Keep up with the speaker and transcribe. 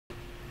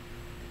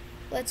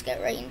let's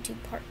get right into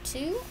part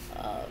 2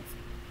 of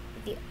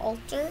the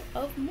Altar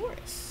of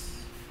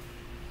Mortis.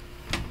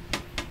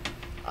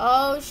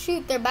 Oh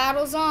shoot, their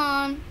battle's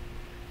on.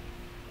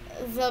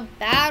 The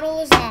battle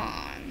is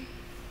on.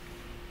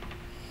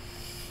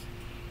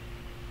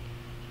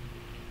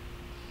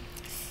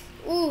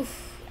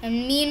 Oof.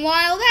 And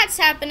meanwhile that's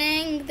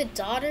happening, the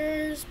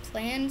daughter's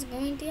plan's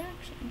going to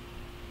action.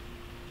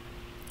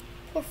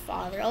 Poor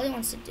father, all he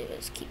wants to do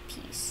is keep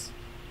peace.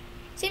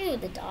 Same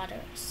with the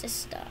daughter,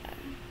 sister.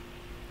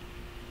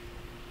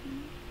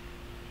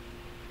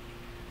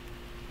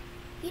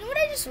 You know what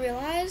I just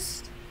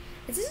realized?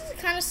 This is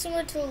kind of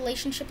similar to the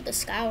relationship with the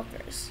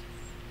Skywalkers.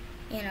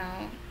 You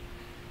know,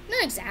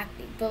 not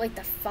exactly, but like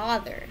the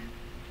father,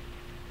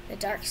 the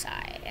dark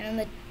side, and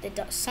then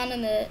the son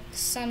and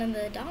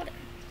the daughter.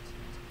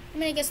 I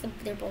mean, I guess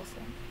they're both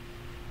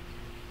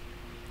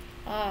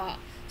one.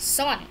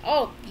 Son.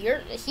 Oh,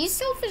 he's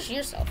selfish.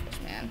 You're selfish,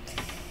 man.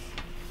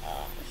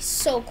 He's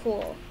so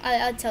cool.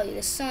 I'll tell you,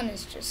 the son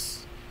is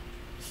just.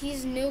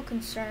 He's no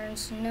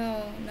concerns.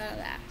 No, none of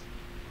that.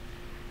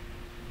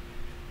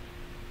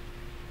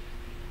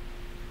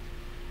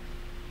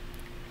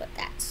 But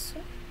that's.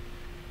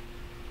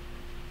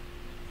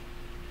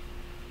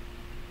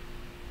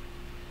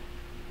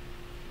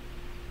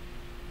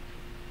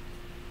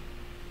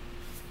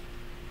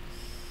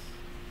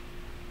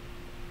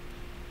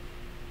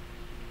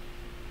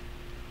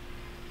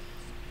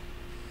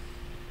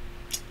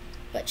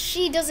 But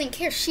she doesn't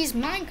care. She's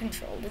mind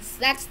controlled.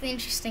 That's the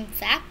interesting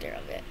factor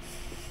of it.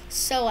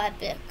 So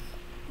epic.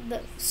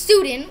 The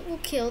student will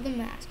kill the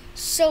master.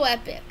 So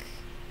epic.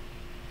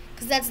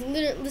 Because that's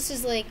literally, this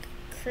is like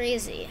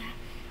crazy.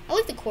 I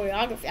like the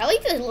choreography. I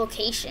like the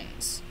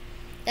locations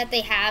that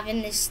they have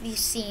in these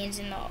scenes.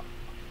 And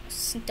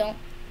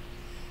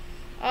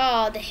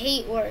the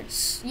hate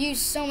words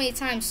used so many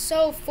times.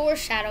 So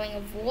foreshadowing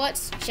of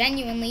what's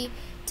genuinely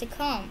to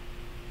come.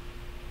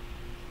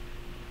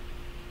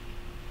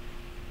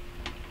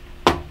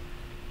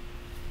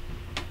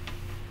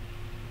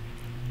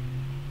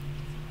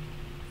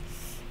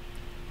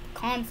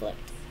 Conflict.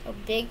 A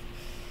big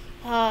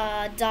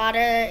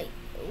daughter.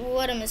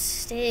 What a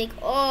mistake.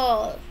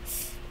 Oh.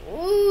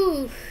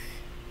 Ooh.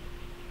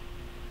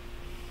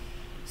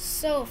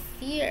 So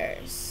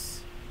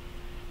fierce.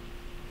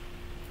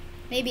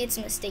 Maybe it's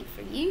a mistake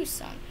for you,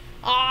 son.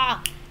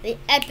 The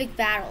epic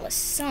battle. The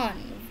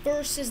son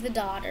versus the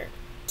daughter.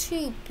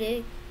 Too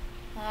big.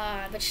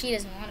 But she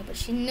doesn't want it. But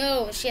she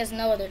knows she has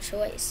no other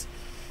choice.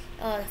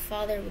 The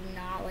father would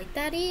not like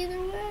that either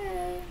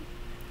way.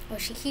 Oh,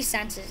 he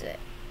senses it.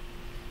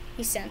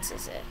 He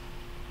senses it.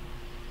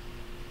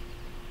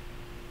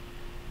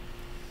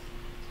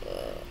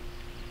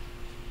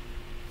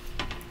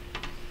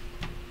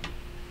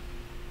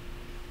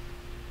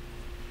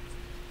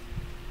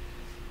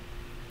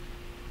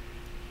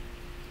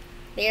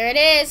 There it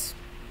is.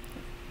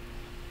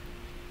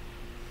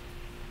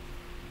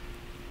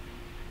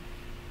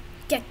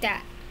 Get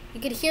that.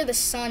 You could hear the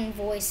son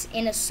voice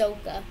in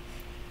Ahsoka.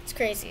 It's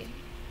crazy.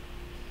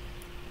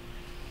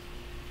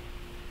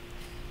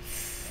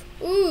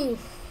 Ooh.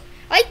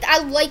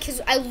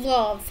 I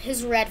love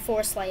his red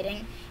force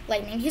lightning.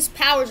 His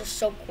powers are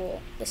so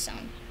cool. The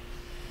son.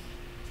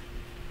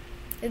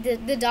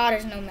 The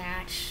daughter's no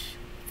match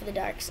for the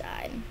dark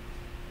side.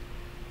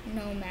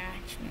 No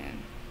match,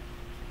 man.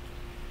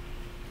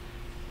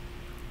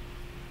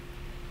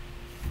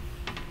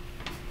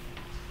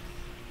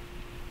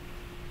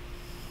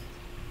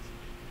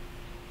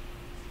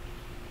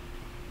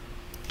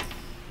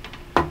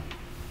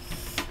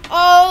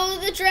 Oh,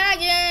 the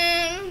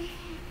dragon!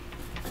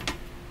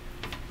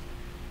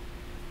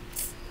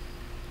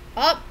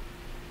 Oh,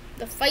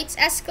 the fight's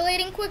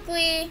escalating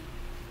quickly.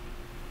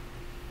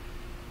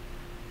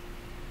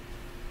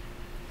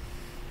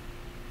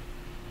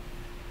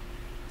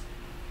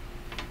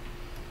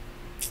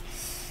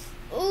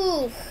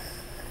 Ooh,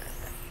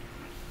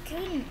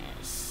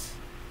 goodness.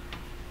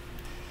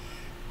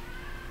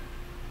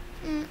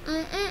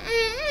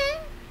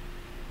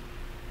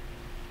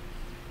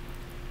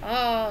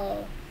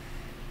 Oh,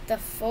 the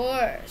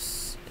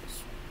force.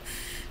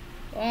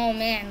 Oh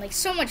man, like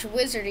so much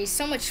wizardry,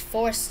 so much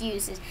force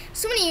uses,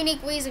 so many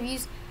unique ways of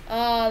use.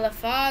 Oh, the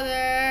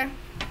father.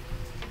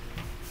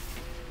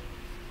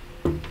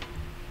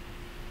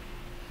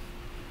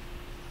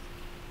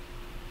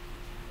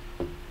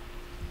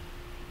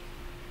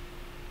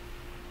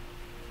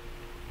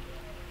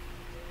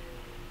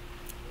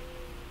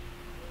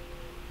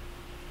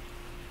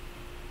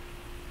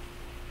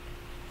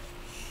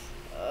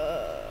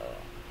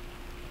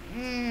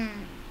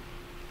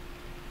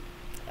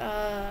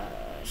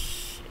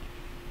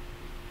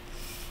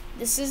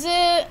 This is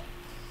it.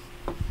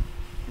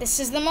 This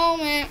is the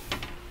moment.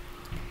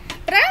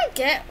 But I don't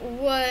get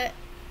what.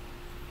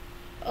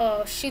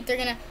 Oh, shoot, they're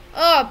gonna.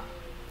 Oh,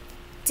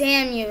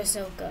 damn you,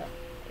 Ahsoka.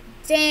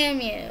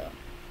 Damn you.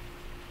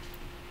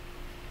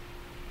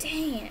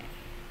 Dang it.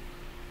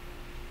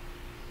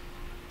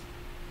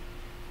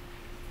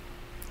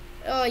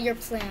 Oh, your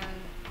plan.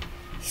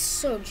 He's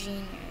so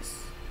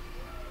genius.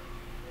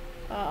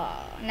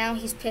 Now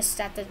he's pissed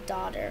at the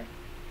daughter.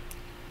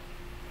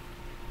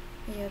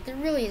 Yeah, there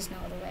really is no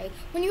other way.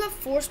 When you have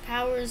force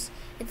powers,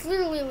 it's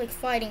literally like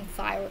fighting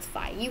fire with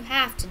fire. You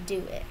have to do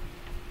it.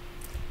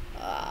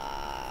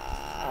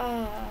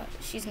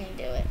 She's gonna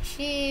do it.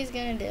 She's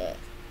gonna do it.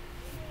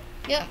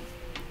 Yep.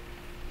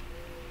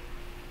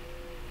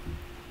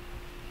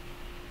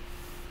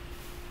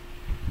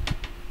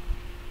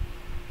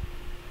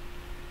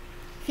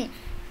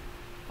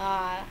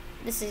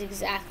 This is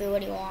exactly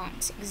what he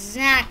wants.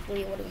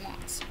 Exactly what he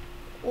wants.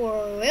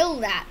 Or will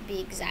that be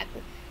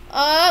exactly?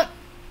 Bum,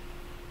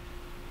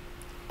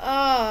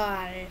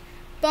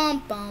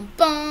 bum,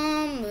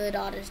 bum. The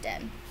daughter's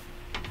dead.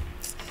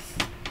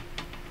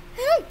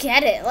 I don't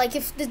get it. Like,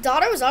 if the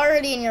daughter was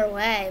already in your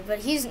way, but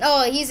he's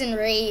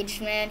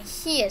enraged, man.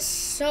 He is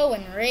so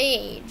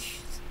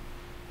enraged.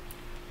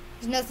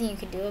 There's nothing you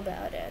can do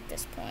about it at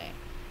this point.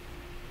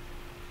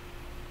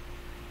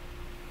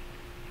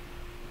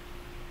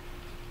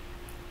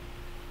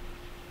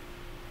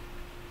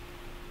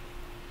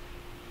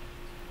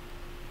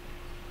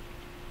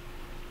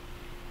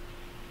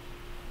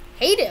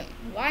 Hate him.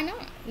 Why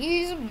not?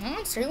 He's a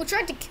monster. He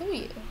tried to kill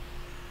you.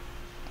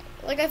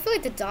 Like, I feel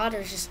like the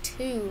daughter's just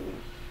too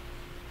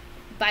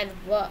by the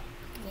book.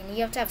 You know,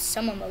 you have to have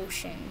some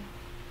emotion.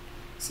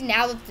 See,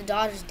 now that the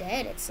daughter's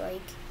dead, it's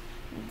like,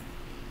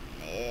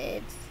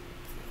 it's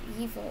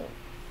evil.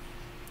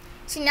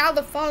 See, now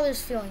the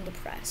father's feeling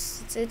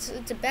depressed. It's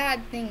a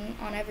bad thing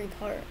on every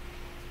part.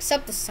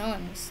 Except the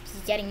son's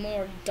getting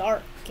more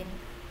dark and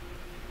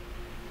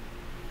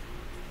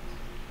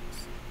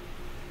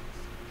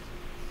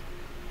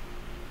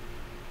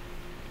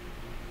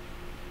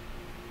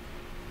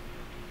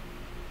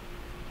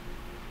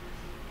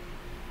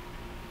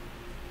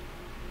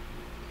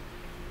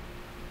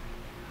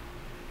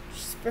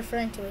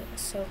referring to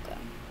Ahsoka.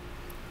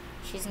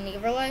 She's gonna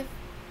give her life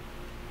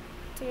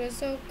to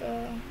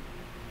Ahsoka.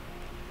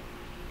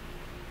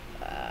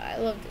 I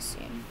love this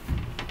scene.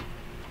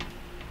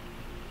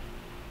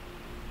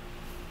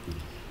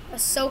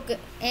 Ahsoka,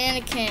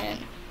 Anakin.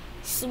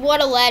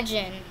 What a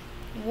legend.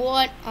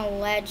 What a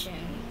legend.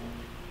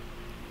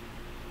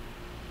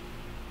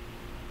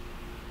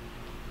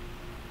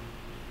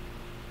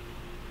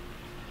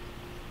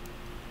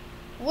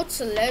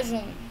 What's a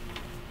legend?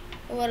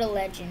 What a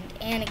legend.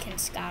 Anakin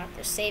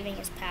Skywalker saving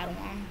his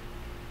Padawan.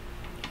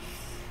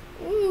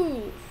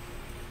 Ooh.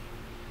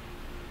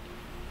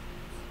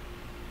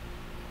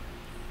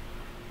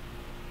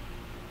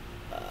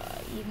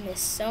 You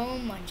missed so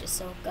much,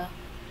 Ahsoka.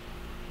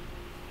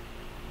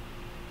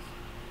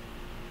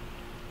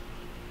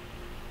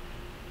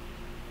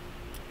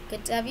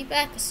 Good to have you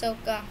back,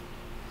 Ahsoka.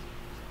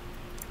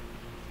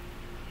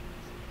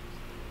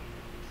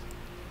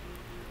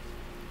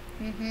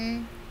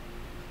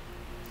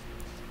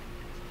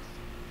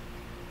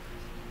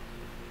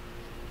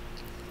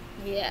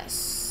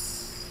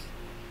 Yes.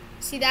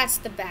 See, that's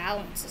the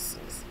balance.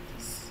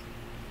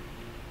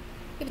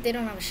 Yeah, but they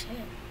don't have a ship.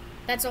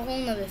 That's a whole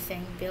nother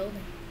thing,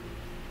 building.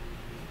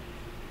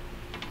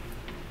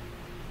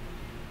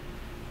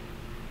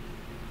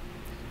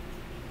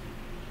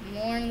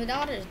 Mourn the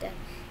daughter's death.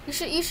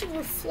 You should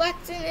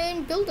reflect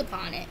and build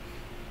upon it,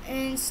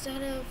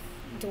 instead of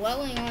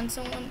dwelling on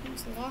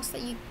someone's loss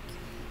that you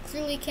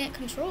clearly can't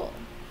control.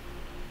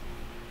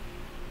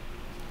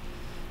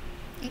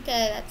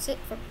 Okay, that's it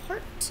for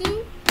part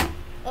 2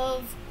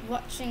 of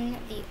watching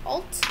the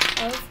alt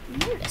of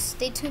Mortis.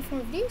 Stay tuned for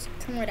reviews.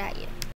 Come right at you.